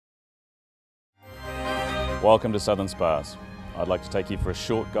Welcome to Southern Spars. I'd like to take you for a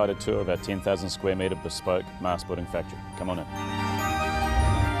short guided tour of our 10,000 square metre bespoke mast building factory. Come on in.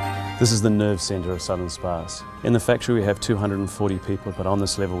 This is the nerve centre of Southern Spars. In the factory we have 240 people, but on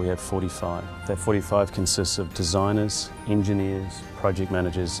this level we have 45. That 45 consists of designers, engineers, project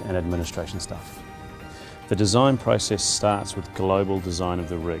managers and administration staff. The design process starts with global design of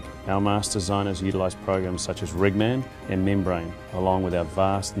the rig. Our mast designers utilise programs such as Rigman and Membrane, along with our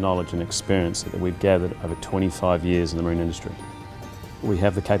vast knowledge and experience that we've gathered over 25 years in the marine industry. We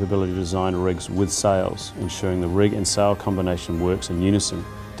have the capability to design rigs with sails, ensuring the rig and sail combination works in unison,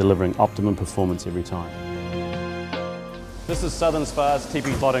 delivering optimum performance every time. This is Southern Spars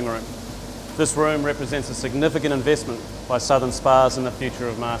TP plotting room. This room represents a significant investment by Southern Spars in the future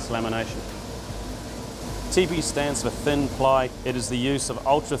of mast lamination. TP stands for thin ply. It is the use of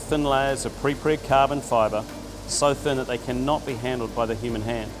ultra thin layers of pre-preg carbon fibre, so thin that they cannot be handled by the human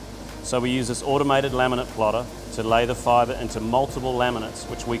hand. So we use this automated laminate plotter to lay the fibre into multiple laminates,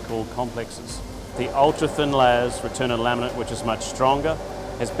 which we call complexes. The ultra thin layers return a laminate which is much stronger,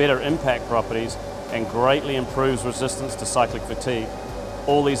 has better impact properties and greatly improves resistance to cyclic fatigue.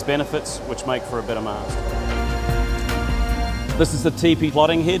 All these benefits which make for a better mast. This is the TP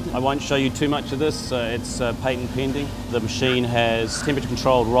plotting head. I won't show you too much of this, it's patent pending. The machine has temperature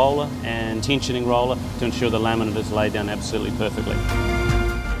controlled roller and tensioning roller to ensure the laminate is laid down absolutely perfectly.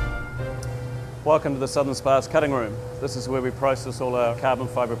 Welcome to the Southern Spars cutting room. This is where we process all our carbon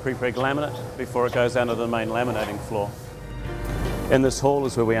fibre pre-preg laminate before it goes down to the main laminating floor. In this hall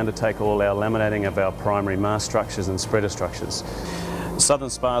is where we undertake all our laminating of our primary mast structures and spreader structures.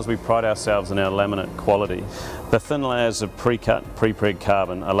 Southern Spars, we pride ourselves in our laminate quality. The thin layers of pre-cut, pre-preg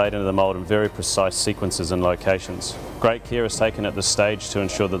carbon are laid into the mould in very precise sequences and locations. Great care is taken at this stage to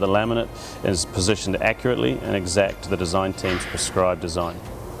ensure that the laminate is positioned accurately and exact to the design team's prescribed design.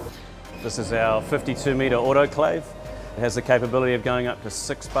 This is our 52 metre autoclave. It has the capability of going up to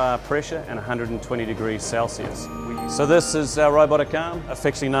 6 bar pressure and 120 degrees Celsius. So this is our robotic arm,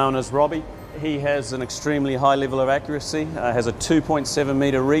 affectionately known as Robbie. He has an extremely high level of accuracy, has a 2.7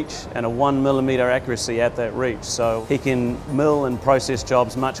 metre reach and a 1 millimetre accuracy at that reach, so he can mill and process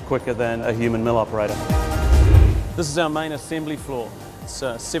jobs much quicker than a human mill operator. This is our main assembly floor. It's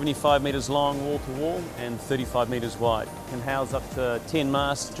 75 metres long wall to wall and 35 metres wide. It can house up to 10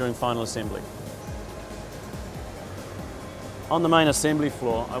 masts during final assembly. On the main assembly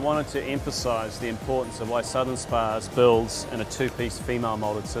floor, I wanted to emphasise the importance of why Southern Spars builds in a two-piece female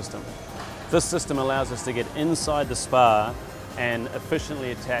moulded system. This system allows us to get inside the spar and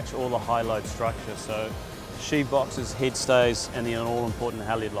efficiently attach all the high load structure, so sheave boxes, head stays and the all-important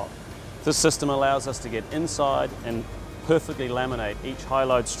halyard lock. This system allows us to get inside and perfectly laminate each high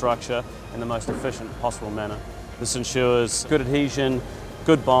load structure in the most efficient possible manner. This ensures good adhesion,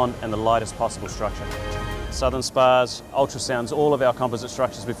 good bond and the lightest possible structure. Southern Spars ultrasounds all of our composite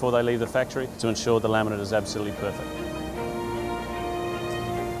structures before they leave the factory to ensure the laminate is absolutely perfect.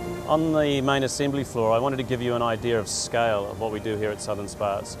 On the main assembly floor, I wanted to give you an idea of scale of what we do here at Southern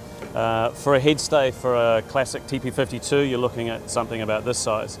Spars. For a head stay for a classic TP52, you're looking at something about this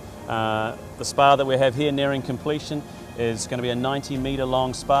size. The spar that we have here nearing completion is going to be a 90 metre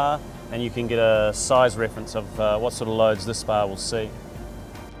long spar, and you can get a size reference of what sort of loads this spar will see.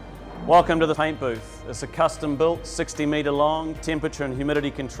 Welcome to the paint booth. It's a custom built 60 metre long temperature and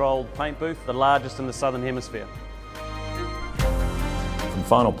humidity controlled paint booth, the largest in the Southern Hemisphere. From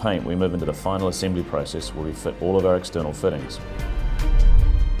final paint, we move into the final assembly process where we fit all of our external fittings.